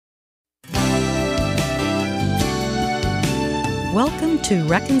Welcome to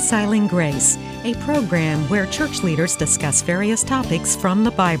Reconciling Grace, a program where church leaders discuss various topics from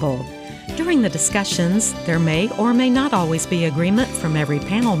the Bible. During the discussions, there may or may not always be agreement from every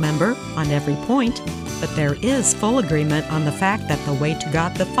panel member on every point, but there is full agreement on the fact that the way to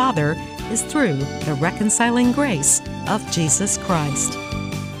God the Father is through the reconciling grace of Jesus Christ.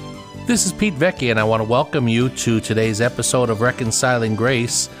 This is Pete Vecchi, and I want to welcome you to today's episode of Reconciling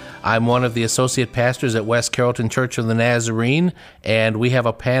Grace. I'm one of the associate pastors at West Carrollton Church of the Nazarene, and we have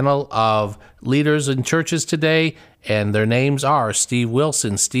a panel of leaders in churches today, and their names are Steve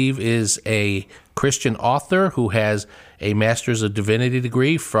Wilson. Steve is a Christian author who has a Master's of Divinity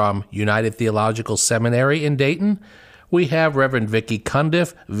degree from United Theological Seminary in Dayton. We have Reverend Vicki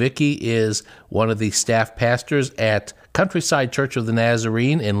Cundiff. Vicki is one of the staff pastors at Countryside Church of the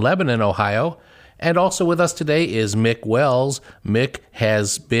Nazarene in Lebanon, Ohio. And also with us today is Mick Wells. Mick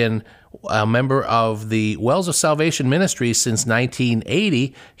has been a member of the Wells of Salvation Ministry since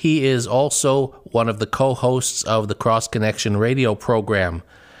 1980. He is also one of the co-hosts of the Cross Connection radio program.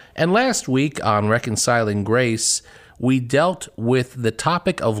 And last week on Reconciling Grace, we dealt with the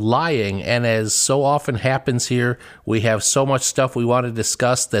topic of lying, and as so often happens here, we have so much stuff we want to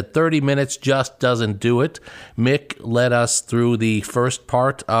discuss that 30 minutes just doesn't do it. Mick led us through the first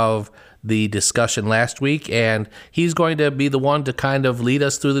part of the discussion last week, and he's going to be the one to kind of lead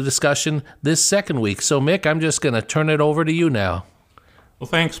us through the discussion this second week. So, Mick, I'm just going to turn it over to you now. Well,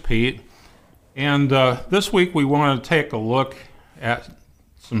 thanks, Pete. And this week we want to take a look at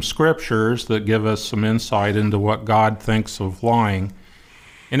some scriptures that give us some insight into what God thinks of lying.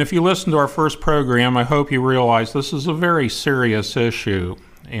 And if you listen to our first program, I hope you realize this is a very serious issue,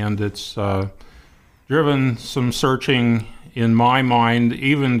 and it's driven some searching in my mind,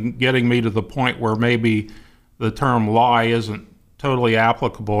 even getting me to the point where maybe the term lie isn't totally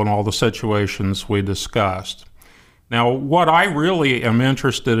applicable in all the situations we discussed. Now, what I really am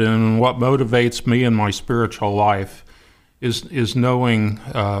interested in and what motivates me in my spiritual life is knowing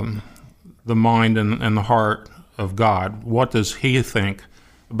the mind and the heart of God. What does He think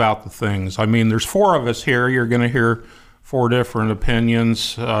about the things? I mean, there's four of us here. You're going to hear four different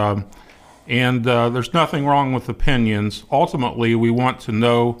opinions. And there's nothing wrong with opinions. Ultimately, we want to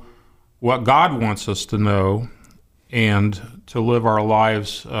know what God wants us to know and to live our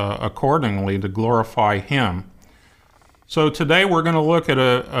lives accordingly to glorify Him. So today we're going to look at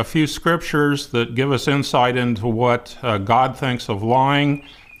a few scriptures that give us insight into what God thinks of lying.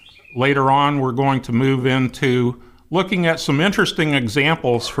 Later on, we're going to move into looking at some interesting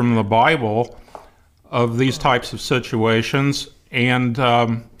examples from the Bible of these types of situations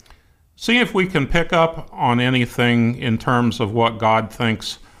and see if we can pick up on anything in terms of what God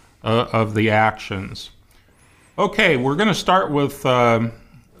thinks of the actions. Okay, we're going to start with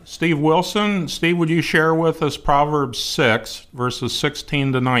Steve Wilson. Steve, would you share with us Proverbs 6, verses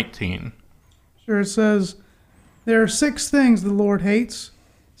 16 to 19? Sure, it says, "There are 6 things the Lord hates,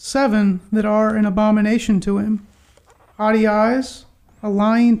 7 that are an abomination to Him: haughty eyes, a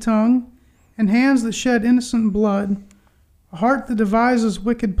lying tongue, and hands that shed innocent blood, a heart that devises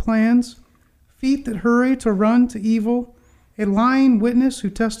wicked plans, feet that hurry to run to evil, a lying witness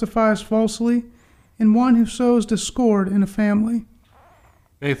who testifies falsely, and one who sows discord in a family."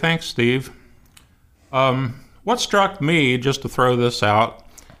 Okay, thanks, Steve. What struck me, just to throw this out,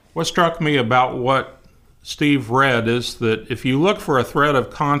 what struck me about what Steve read is that if you look for a thread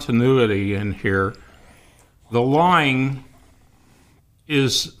of continuity in here, the lying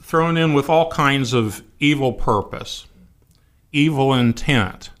is thrown in with all kinds of evil purpose, evil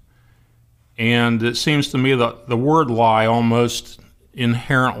intent. And it seems to me that the word lie almost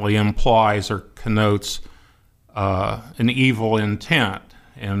inherently implies or connotes an evil intent.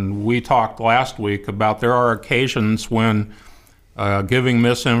 And we talked last week about there are occasions when giving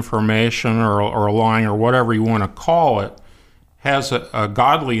misinformation or lying or whatever you want to call it has a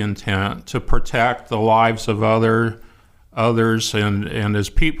godly intent to protect the lives of others. And as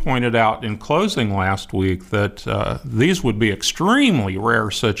Pete pointed out in closing last week, that these would be extremely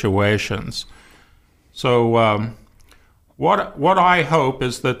rare situations. So what I hope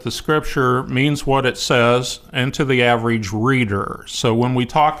is that the Scripture means what it says, and to the average reader. So when we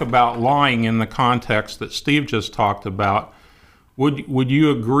talk about lying in the context that Steve just talked about, would you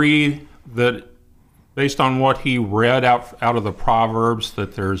agree that based on what he read out of the Proverbs,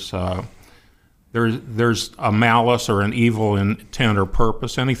 that there's a malice or an evil intent or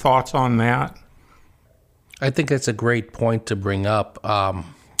purpose? Any thoughts on that? I think that's a great point to bring up.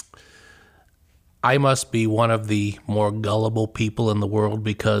 I must be one of the more gullible people in the world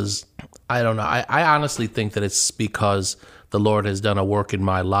because, I don't know, I honestly think that it's because the Lord has done a work in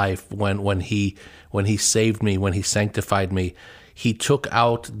my life when He saved me, when He sanctified me. he took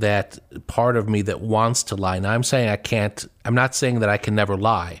out that part of me that wants to lie. Now, I'm not saying that I can never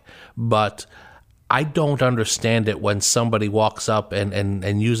lie, but I don't understand it when somebody walks up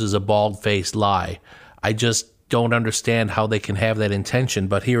and uses a bald-faced lie. I just don't understand how they can have that intention.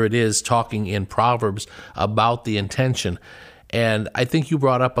 But here it is talking in Proverbs about the intention. And I think you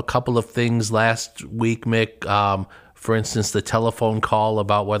brought up a couple of things last week, Mick. For instance, the telephone call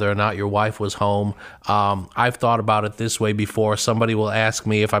about whether or not your wife was home. I've thought about it this way before. Somebody will ask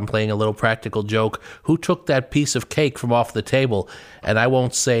me, if I'm playing a little practical joke, who took that piece of cake from off the table? And I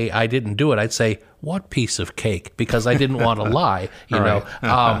won't say I didn't do it. I'd say, what piece of cake? Because I didn't want to lie, you know.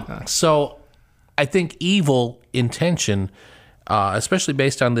 So I think evil intention, especially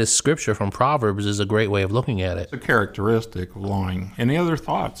based on this scripture from Proverbs, is a great way of looking at it. It's a characteristic of lying. Any other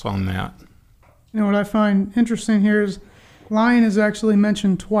thoughts on that? You know, what I find interesting here is lying is actually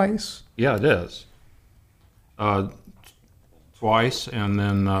mentioned twice. Yeah, it is. Twice, and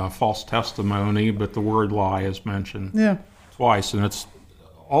then false testimony, but the word lie is mentioned twice, and it's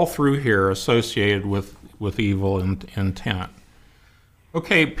all through here associated with evil intent.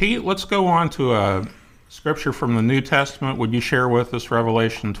 Okay, Pete, let's go on to a scripture from the New Testament. Would you share with us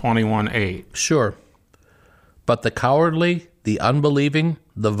Revelation 21:8? Sure. But the cowardly, the unbelieving,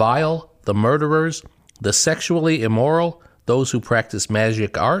 the vile, the murderers, the sexually immoral, those who practice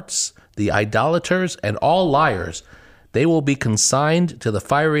magic arts, the idolaters, and all liars, they will be consigned to the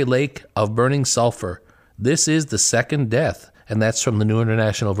fiery lake of burning sulfur. This is the second death, and that's from the New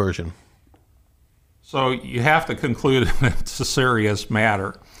International Version. So you have to conclude it's a serious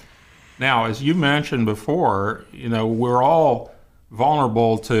matter. Now, as you mentioned before, you know, we're all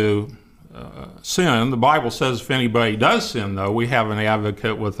vulnerable to sin. The Bible says if anybody does sin, though, we have an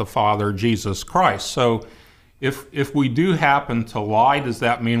advocate with the Father, Jesus Christ. So if we do happen to lie, does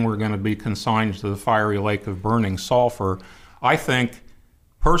that mean we're going to be consigned to the fiery lake of burning sulfur? I think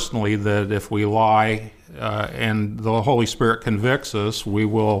personally that if we lie and the Holy Spirit convicts us, we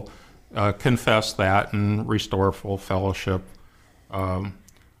will confess that and restore full fellowship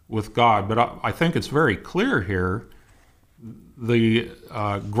with God. But I think it's very clear here the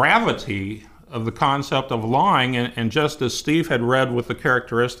gravity of the concept of lying, and just as Steve had read with the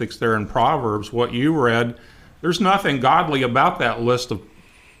characteristics there in Proverbs, what you read, there's nothing godly about that list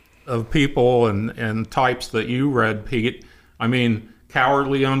of people and types that you read, Pete. I mean,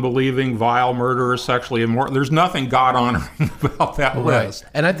 cowardly, unbelieving, vile, murderer, sexually immoral. There's nothing God-honoring about that list.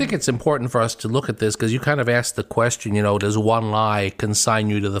 And I think it's important for us to look at this because you kind of asked the question, you know, does one lie consign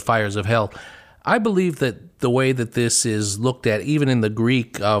you to the fires of hell? I believe that the way that this is looked at, even in the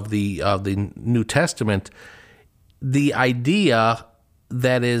Greek of the New Testament, the idea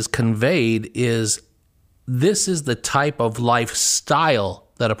that is conveyed is this is the type of lifestyle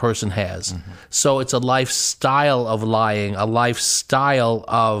that a person has. Mm-hmm. So it's a lifestyle of lying, a lifestyle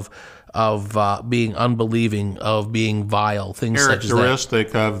of being unbelieving, of being vile, things such as that.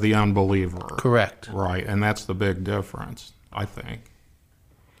 Characteristic of the unbeliever. Correct. Right, and that's the big difference, I think.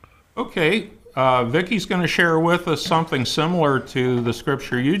 Okay. Vicky's going to share with us something similar to the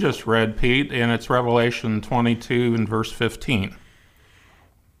scripture you just read, Pete, and it's Revelation 22 and verse 15.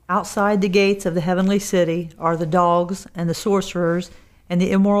 Outside the gates of the heavenly city are the dogs and the sorcerers and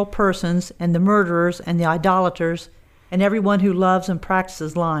the immoral persons and the murderers and the idolaters and everyone who loves and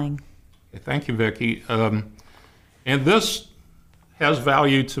practices lying. Okay, thank you, Vicky. And this has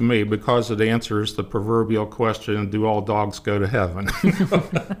value to me because it answers the proverbial question, do all dogs go to heaven?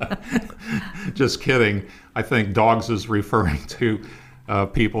 Just kidding. I think dogs is referring to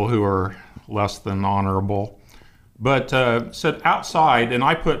people who are less than honorable. But said outside, and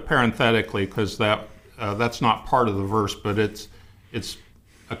I put parenthetically because that's not part of the verse, but it's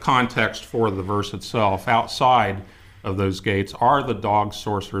a context for the verse itself. Outside of those gates are the dogs,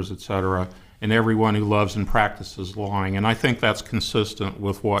 sorcerers, etc., and everyone who loves and practices lying. And I think that's consistent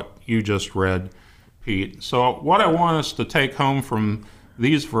with what you just read, Pete. So what I want us to take home from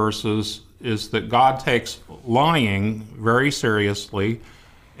these verses is that God takes lying very seriously,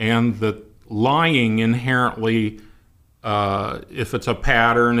 and that lying inherently, if it's a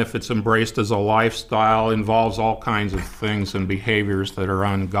pattern, if it's embraced as a lifestyle, involves all kinds of things and behaviors that are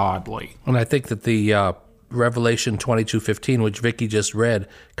ungodly. And I think that the Revelation 22:15, which Vicky just read,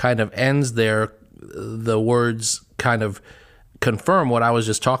 kind of ends there. The words kind of confirm what I was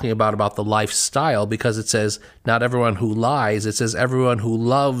just talking about the lifestyle, because it says not everyone who lies, it says everyone who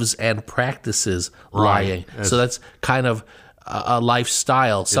loves and practices lying. Right. So that's kind of a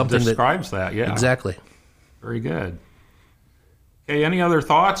lifestyle, something that describes that, yeah. Exactly. Very good. Okay, any other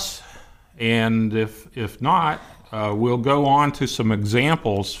thoughts? And if not, we'll go on to some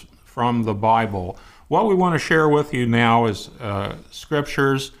examples from the Bible. what we want to share with you now is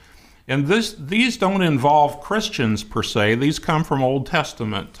scriptures, and these don't involve Christians per se. These come from Old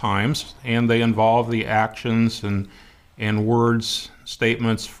Testament times, and they involve the actions and words,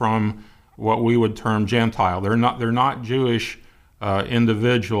 statements from what we would term Gentile. They're not Jewish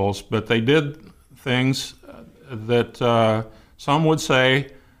individuals, but they did things that some would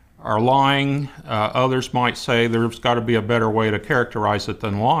say are lying. Others might say there's got to be a better way to characterize it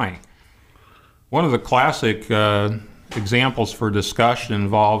than lying. One of the classic examples for discussion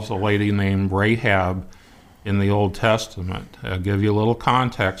involves a lady named Rahab in the Old Testament. I'll give you a little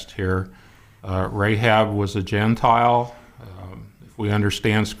context here. Rahab was a Gentile. If we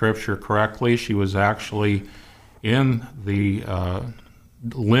understand Scripture correctly, she was actually in the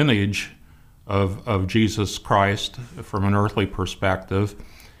lineage of Jesus Christ from an earthly perspective.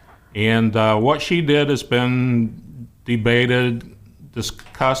 And what she did has been debated,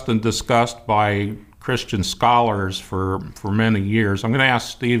 discussed, and discussed by Christian scholars for many years. I'm going to ask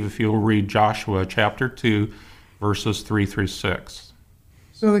Steve if you'll read Joshua chapter 2, verses 3 through 6.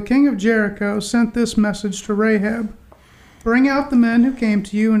 So the king of Jericho sent this message to Rahab: "Bring out the men who came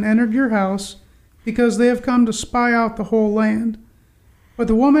to you and entered your house, because they have come to spy out the whole land." But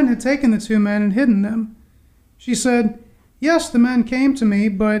the woman had taken the 2 men and hidden them. She said, "Yes, the men came to me,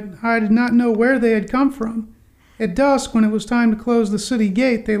 but I did not know where they had come from. At dusk, when it was time to close the city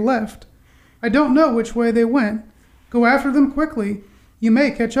gate, they left. I don't know which way they went. Go after them quickly. You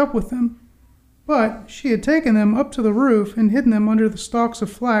may catch up with them." But she had taken them up to the roof and hidden them under the stalks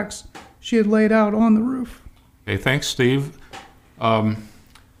of flax she had laid out on the roof. Okay, thanks, Steve.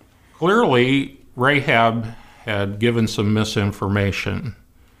 Clearly, Rahab had given some misinformation.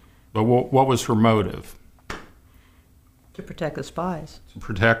 But what was her motive? To protect the spies. To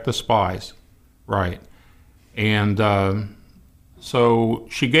protect the spies, right. And so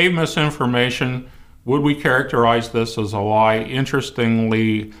she gave misinformation. Would we characterize this as a lie?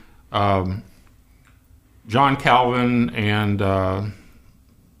 Interestingly, John Calvin and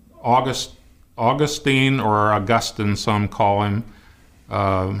Augustine, or Augustine, some call him,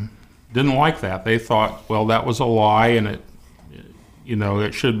 didn't like that. They thought, well, that was a lie, and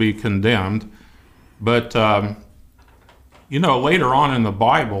it should be condemned. But later on in the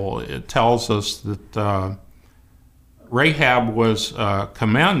Bible, it tells us that Rahab was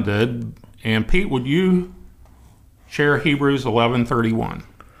commended. And Pete, would you share Hebrews 11:31?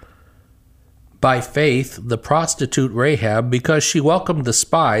 By faith, the prostitute Rahab, because she welcomed the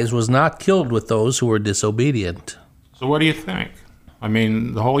spies, was not killed with those who were disobedient. So what do you think? I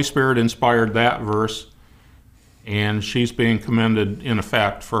mean, the Holy Spirit inspired that verse, and she's being commended, in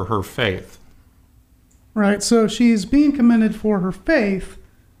effect, for her faith. Right, so she's being commended for her faith,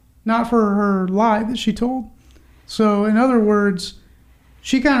 not for her lie that she told. So, in other words,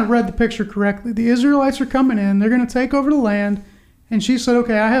 she kind of read the picture correctly. The Israelites are coming in, they're going to take over the land, and she said,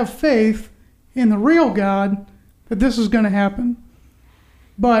 okay, I have faith in the real God that this is going to happen.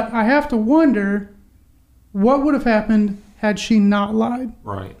 But I have to wonder, what would have happened had she not lied?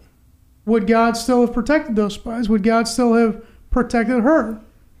 Right. Would God still have protected those spies? Would God still have protected her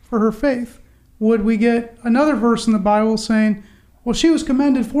for her faith? Would we get another verse in the Bible saying, well, she was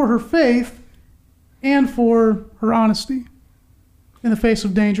commended for her faith and for her honesty in the face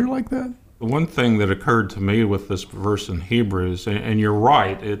of danger like that? The one thing that occurred to me with this verse in Hebrews, and you're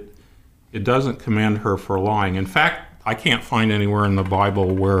right, it doesn't commend her for lying. In fact, I can't find anywhere in the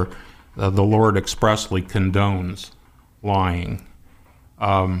Bible where the Lord expressly condones lying.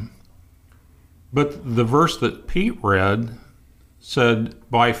 But the verse that Pete read said,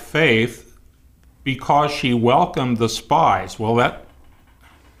 by faith, because she welcomed the spies. Well,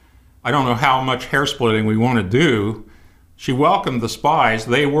 I don't know how much hair splitting we want to do. She welcomed the spies.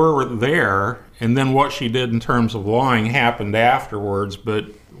 They were there, and then what she did in terms of lying happened afterwards. But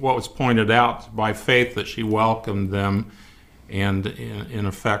what was pointed out, by faith, that she welcomed them and, in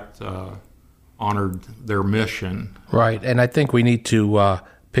effect, honored their mission. Right, and I think we need to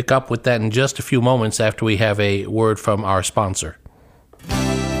pick up with that in just a few moments after we have a word from our sponsor.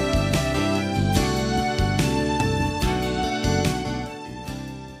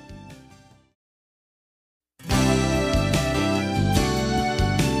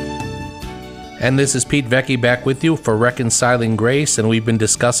 And this is Pete Vecchi back with you for Reconciling Grace, and we've been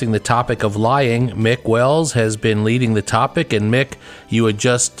discussing the topic of lying. Mick Wells has been leading the topic, and Mick, you had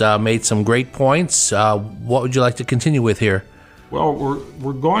just made some great points. What would you like to continue with here? Well,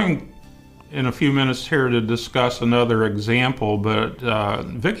 we're going in a few minutes here to discuss another example, but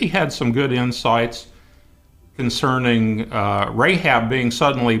Vicki had some good insights concerning Rahab being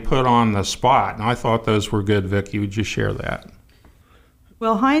suddenly put on the spot, and I thought those were good. Vicki, would you share that?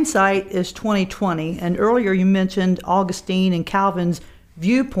 Well, hindsight is 2020, and earlier you mentioned Augustine and Calvin's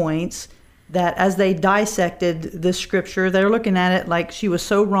viewpoints that as they dissected this scripture, they're looking at it like she was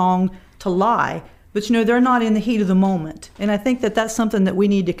so wrong to lie. But, they're not in the heat of the moment. And I think that that's something that we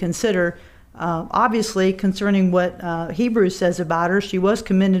need to consider. Obviously, concerning what Hebrews says about her, she was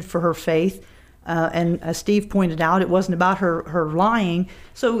commended for her faith. And as Steve pointed out, it wasn't about her lying.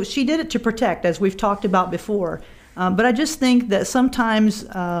 So she did it to protect, as we've talked about before. But I just think that sometimes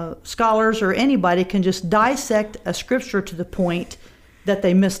scholars or anybody can just dissect a scripture to the point that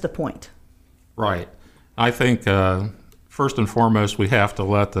they miss the point. Right. I think first and foremost we have to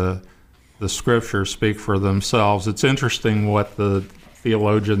let the scriptures speak for themselves. It's interesting what the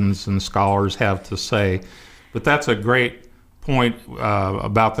theologians and scholars have to say, but that's a great point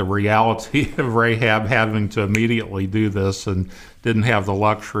about the reality of Rahab having to immediately do this and didn't have the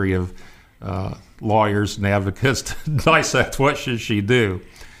luxury of lawyers and advocates to dissect what should she do.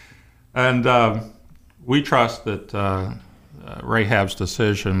 And we trust that Rahab's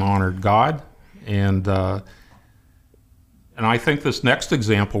decision honored God, and I think this next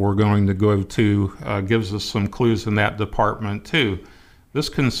example we're going to go to gives us some clues in that department too. This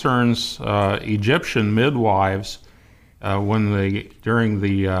concerns Egyptian midwives during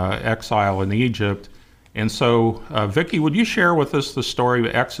the exile in Egypt. And so, Vicki, would you share with us the story of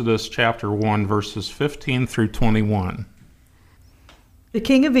Exodus chapter 1, verses 15 through 21? The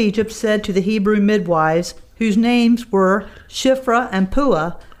king of Egypt said to the Hebrew midwives, whose names were Shiphrah and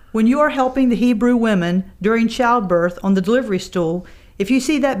Puah, when you are helping the Hebrew women during childbirth on the delivery stool, if you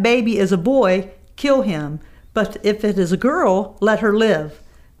see that baby is a boy, kill him. But if it is a girl, let her live.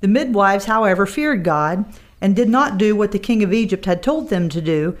 The midwives, however, feared God and did not do what the king of Egypt had told them to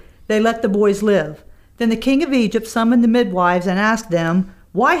do. They let the boys live. Then the king of Egypt summoned the midwives and asked them,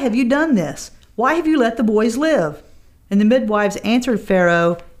 "Why have you done this? Why have you let the boys live?" And the midwives answered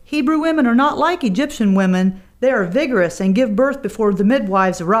Pharaoh, "Hebrew women are not like Egyptian women. They are vigorous and give birth before the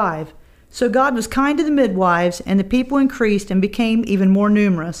midwives arrive." So God was kind to the midwives, and the people increased and became even more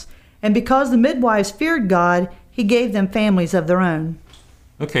numerous. And because the midwives feared God, he gave them families of their own.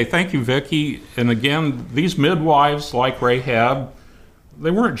 Okay, thank you, Vicki. And again, these midwives, like Rahab, they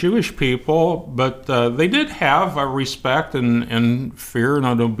weren't Jewish people, but they did have a respect and fear and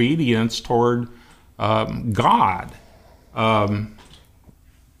an obedience toward God.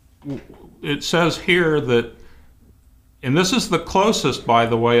 It says here that, and this is the closest, by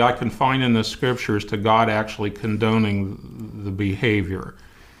the way, I can find in the scriptures to God actually condoning the behavior.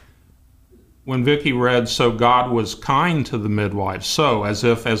 When Vicki read, so God was kind to the midwives, so as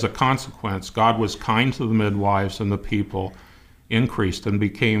if as a consequence, God was kind to the midwives and the people increased and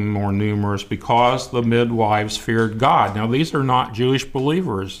became more numerous because the midwives feared God. Now, these are not Jewish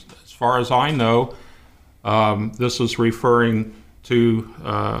believers. As far as I know, this is referring to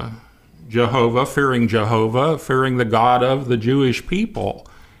Jehovah, fearing the God of the Jewish people.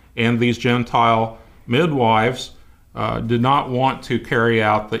 And these Gentile midwives did not want to carry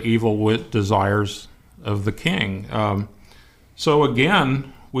out the evil desires of the king. So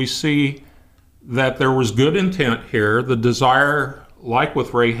again, we see that there was good intent here. The desire, like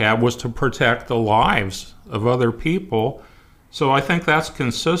with Rahab, was to protect the lives of other people. So I think that's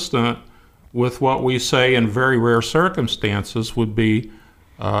consistent with what we say in very rare circumstances would be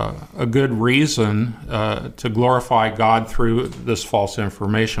a good reason to glorify God through this false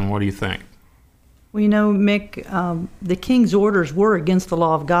information. What do you think? Well, Mick, the king's orders were against the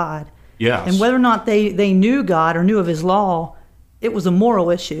law of God. Yes. And whether or not they knew God or knew of his law, it was a moral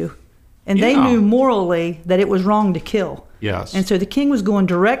issue. And they knew morally that it was wrong to kill. Yes. And so the king was going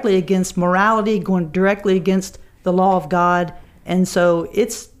directly against morality, going directly against the law of God. And so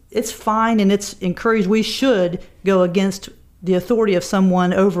it's fine and it's encouraged. We should go against the authority of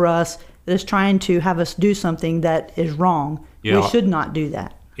someone over us that is trying to have us do something that is wrong. Yeah. We should not do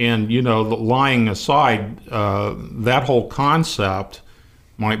that. And, lying aside, that whole concept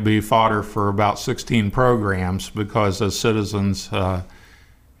might be fodder for about 16 programs because as citizens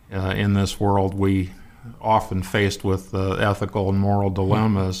in this world, we often faced with ethical and moral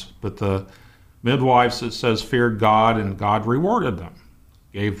dilemmas. But the midwives, it says, feared God, and God rewarded them,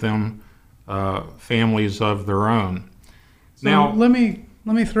 gave them families of their own. So now, let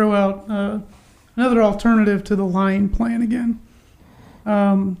me throw out another alternative to the lying plan again.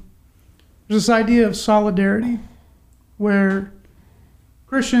 There's this idea of solidarity, where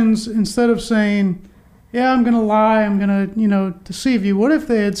Christians, instead of saying, "Yeah, I'm going to lie, I'm going to, deceive you," what if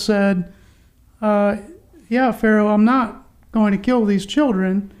they had said, "Yeah, Pharaoh, I'm not going to kill these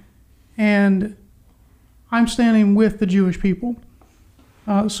children, and I'm standing with the Jewish people.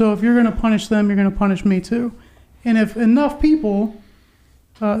 So if you're going to punish them, you're going to punish me too." And if enough people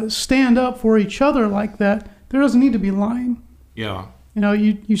stand up for each other like that, there doesn't need to be lying. Yeah. You know,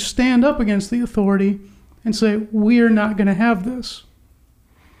 you stand up against the authority and say, we're not going to have this.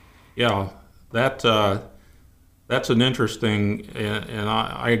 Yeah, that's an interesting, and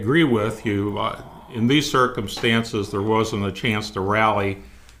I agree with you. In these circumstances, there wasn't a chance to rally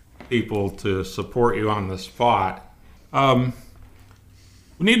people to support you on the spot.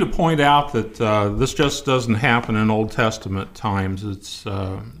 We need to point out that this just doesn't happen in Old Testament times. It's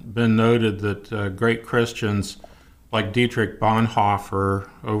been noted that great Christians like Dietrich Bonhoeffer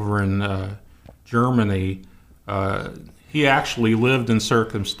over in Germany, he actually lived in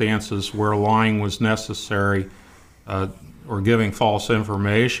circumstances where lying was necessary, or giving false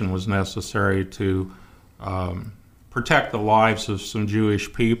information was necessary to protect the lives of some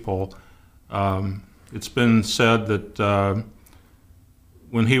Jewish people. It's been said that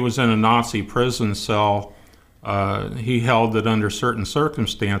when he was in a Nazi prison cell, he held that under certain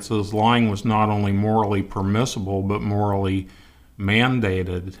circumstances, lying was not only morally permissible, but morally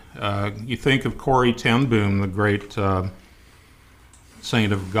mandated. You think of Corrie ten Boom, the great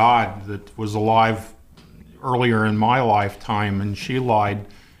saint of God that was alive earlier in my lifetime, and she lied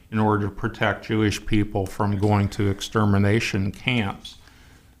in order to protect Jewish people from going to extermination camps.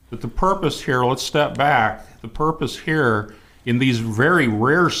 But the purpose here, let's step back, the purpose here in these very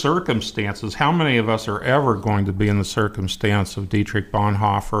rare circumstances, how many of us are ever going to be in the circumstance of Dietrich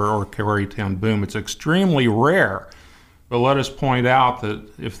Bonhoeffer or Corrie ten Boom? It's extremely rare. But let us point out that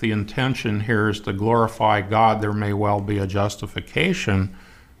if the intention here is to glorify God, there may well be a justification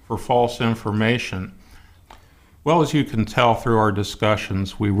for false information. Well, as you can tell through our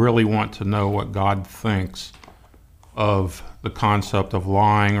discussions, we really want to know what God thinks of the concept of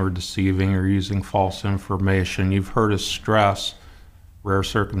lying or deceiving or using false information. You've heard us stress rare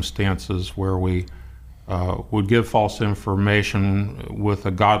circumstances where we would give false information with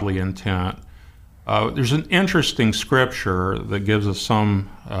a godly intent. There's an interesting scripture that gives us some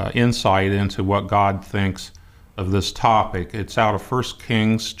insight into what God thinks of this topic. It's out of 1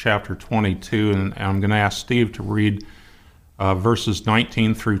 Kings chapter 22, and I'm going to ask Steve to read verses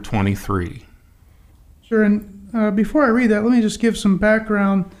 19 through 23. Sure, and before I read that, let me just give some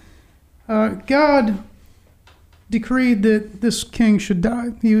background. God decreed that this king should die.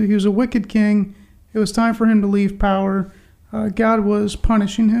 He was a wicked king. It was time for him to leave power. God was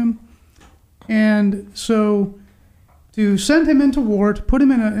punishing him. And so to send him into war, to put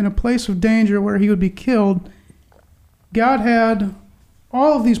him in a place of danger where he would be killed, God had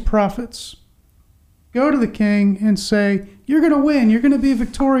all of these prophets go to the king and say, you're going to win. You're going to be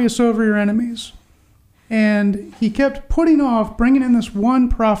victorious over your enemies. And he kept putting off bringing in this one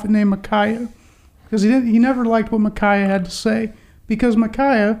prophet named Micaiah, because he never liked what Micaiah had to say, because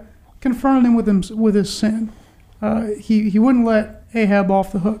Micaiah confronted him with his sin. He wouldn't let Ahab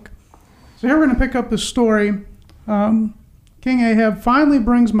off the hook. So here we're going to pick up the story. King Ahab finally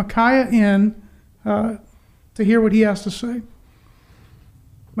brings Micaiah in to hear what he has to say.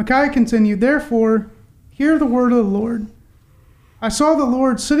 Micaiah continued, therefore, hear the word of the Lord. I saw the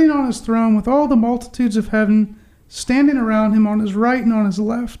Lord sitting on his throne with all the multitudes of heaven standing around him on his right and on his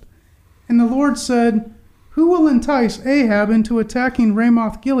left. And the Lord said, who will entice Ahab into attacking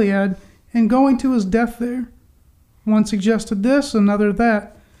Ramoth Gilead and going to his death there? One suggested this, another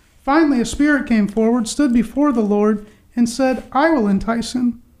that. Finally, a spirit came forward, stood before the Lord, and said, I will entice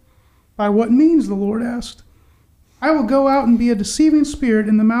him. By what means? The Lord asked. I will go out and be a deceiving spirit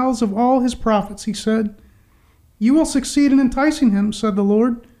in the mouths of all his prophets, he said. You will succeed in enticing him, said the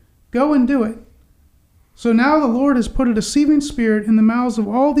Lord. Go and do it. So now the Lord has put a deceiving spirit in the mouths of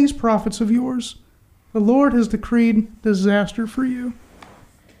all these prophets of yours. The Lord has decreed disaster for you.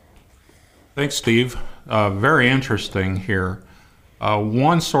 Thanks, Steve. Very interesting here.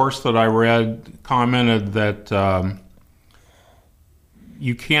 One source that I read commented that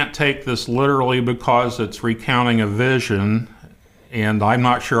you can't take this literally because it's recounting a vision, and I'm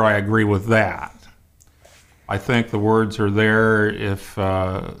not sure I agree with that. I think the words are there if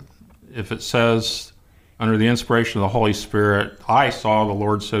it says, under the inspiration of the Holy Spirit, I saw the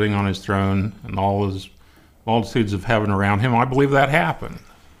Lord sitting on his throne and all his multitudes of heaven around him. I believe that happened.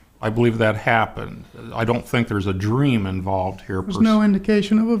 I don't think there's a dream involved here. There's no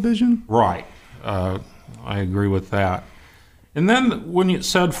indication of a vision? Right. I agree with that. And then when it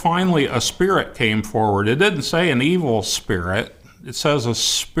said finally a spirit came forward, it didn't say an evil spirit. It says a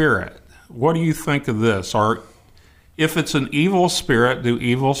spirit. What do you think of this? If it's an evil spirit, do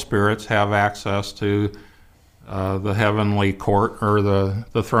evil spirits have access to the heavenly court or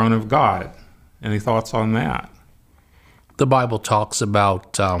the throne of God? Any thoughts on that? The Bible talks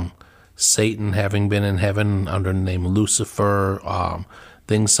about Satan having been in heaven under the name Lucifer.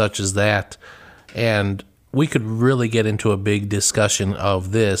 things such as that. And we could really get into a big discussion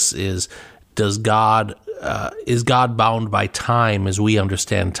of this: is God bound by time as we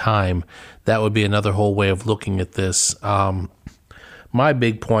understand time? That would be another whole way of looking at this. My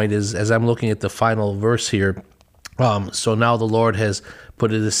big point is, as I'm looking at the final verse here, so now the Lord has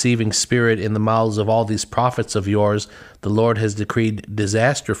put a deceiving spirit in the mouths of all these prophets of yours. The Lord has decreed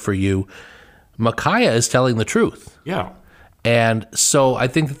disaster for you. Micaiah is telling the truth. Yeah. And so I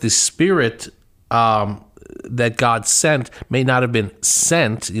think that the spirit that God sent may not have been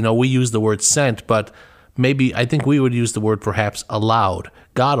sent. We use the word sent, but maybe I think we would use the word perhaps allowed.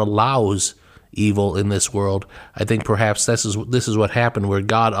 God allows evil in this world. I think perhaps this is what happened, where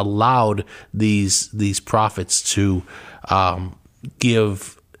God allowed these prophets to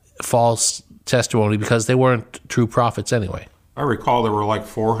give false testimony because they weren't true prophets anyway. I recall there were like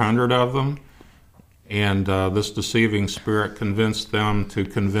 400 of them, and this deceiving spirit convinced them to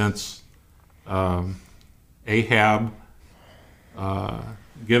convince Ahab,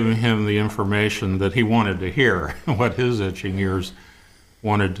 giving him the information that he wanted to hear, what his itching ears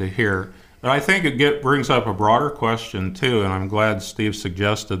wanted to hear. But I think it brings up a broader question too, and I'm glad Steve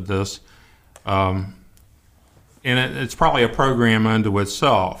suggested this. And it's probably a program unto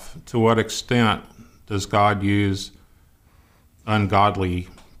itself. To what extent does God use ungodly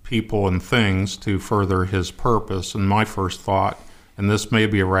people and things to further his purpose? And my first thought, and this may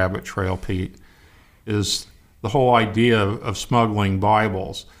be a rabbit trail, Pete, is the whole idea of smuggling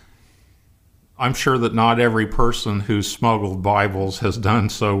Bibles. I'm sure that not every person who smuggled Bibles has done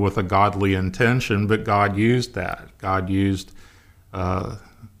so with a godly intention, but God used that. God used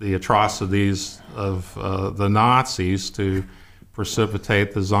the atrocities of the Nazis to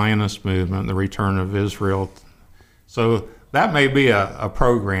precipitate the Zionist movement, the return of Israel. So that may be a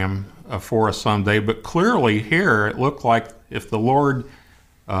program for us someday, but clearly here it looked like if the Lord,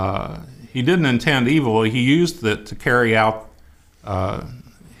 he didn't intend evil, he used it to carry out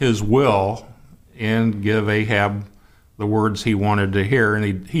his will and give Ahab the words he wanted to hear,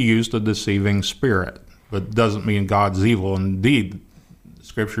 and he used a deceiving spirit. But it doesn't mean God's evil. Indeed,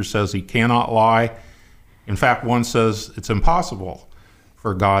 Scripture says he cannot lie. In fact, one says it's impossible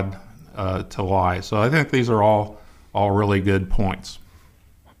for God to lie. So I think these are all really good points.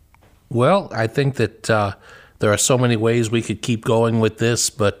 Well, I think that there are so many ways we could keep going with this,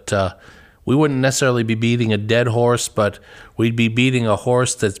 but we wouldn't necessarily be beating a dead horse, but we'd be beating a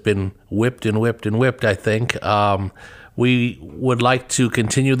horse that's been whipped and whipped and whipped, I think. We would like to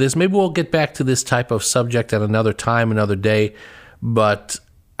continue this. Maybe we'll get back to this type of subject at another time, another day. But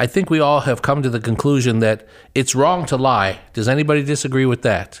I think we all have come to the conclusion that it's wrong to lie. Does anybody disagree with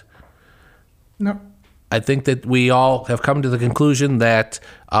that? No. I think that we all have come to the conclusion that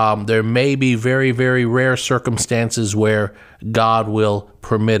there may be very, very rare circumstances where God will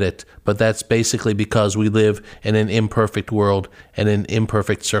permit it, but that's basically because we live in an imperfect world and in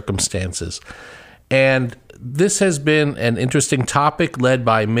imperfect circumstances. And this has been an interesting topic led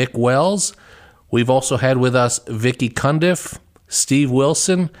by Mick Wells. We've also had with us Vicki Cundiff, Steve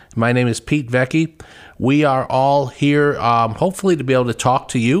Wilson. My name is Pete Vecchi. We are all here hopefully to be able to talk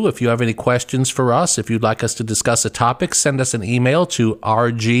to you. If you have any questions for us, if you'd like us to discuss a topic, send us an email to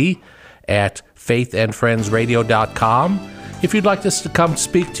rg@faithandfriendsradio.com. If you'd like us to come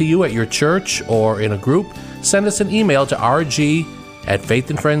speak to you at your church or in a group, send us an email to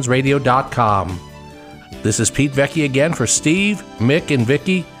rg@faithandfriendsradio.com. This is Pete Vecchi again for Steve, Mick, and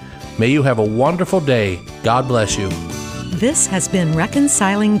Vicki. May you have a wonderful day. God bless you. This has been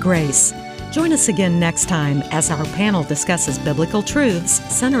Reconciling Grace. Join us again next time as our panel discusses biblical truths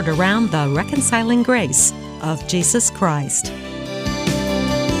centered around the reconciling grace of Jesus Christ.